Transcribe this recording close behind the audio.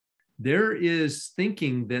there is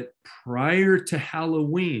thinking that prior to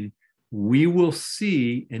Halloween, we will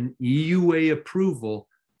see an EUA approval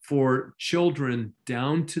for children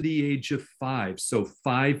down to the age of 5, so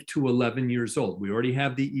 5 to 11 years old. We already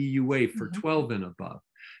have the EUA for 12 and above.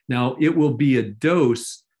 Now, it will be a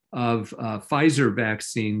dose of Pfizer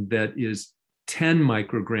vaccine that is 10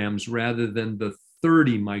 micrograms rather than the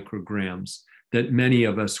 30 micrograms that many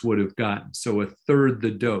of us would have gotten, so a third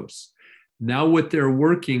the dose. Now, what they're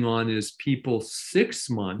working on is people 6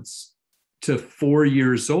 months to 4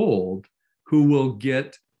 years old who will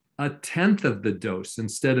get a tenth of the dose.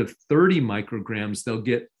 Instead of 30 micrograms, they'll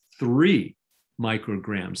get 3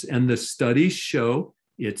 micrograms. And the studies show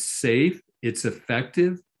it's safe, it's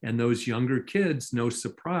effective, and those younger kids, no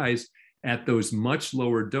surprise, at those much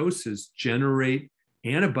lower doses generate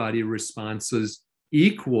antibody responses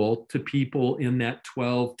equal to people in that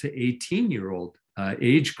 12 to 18-year-old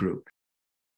age group.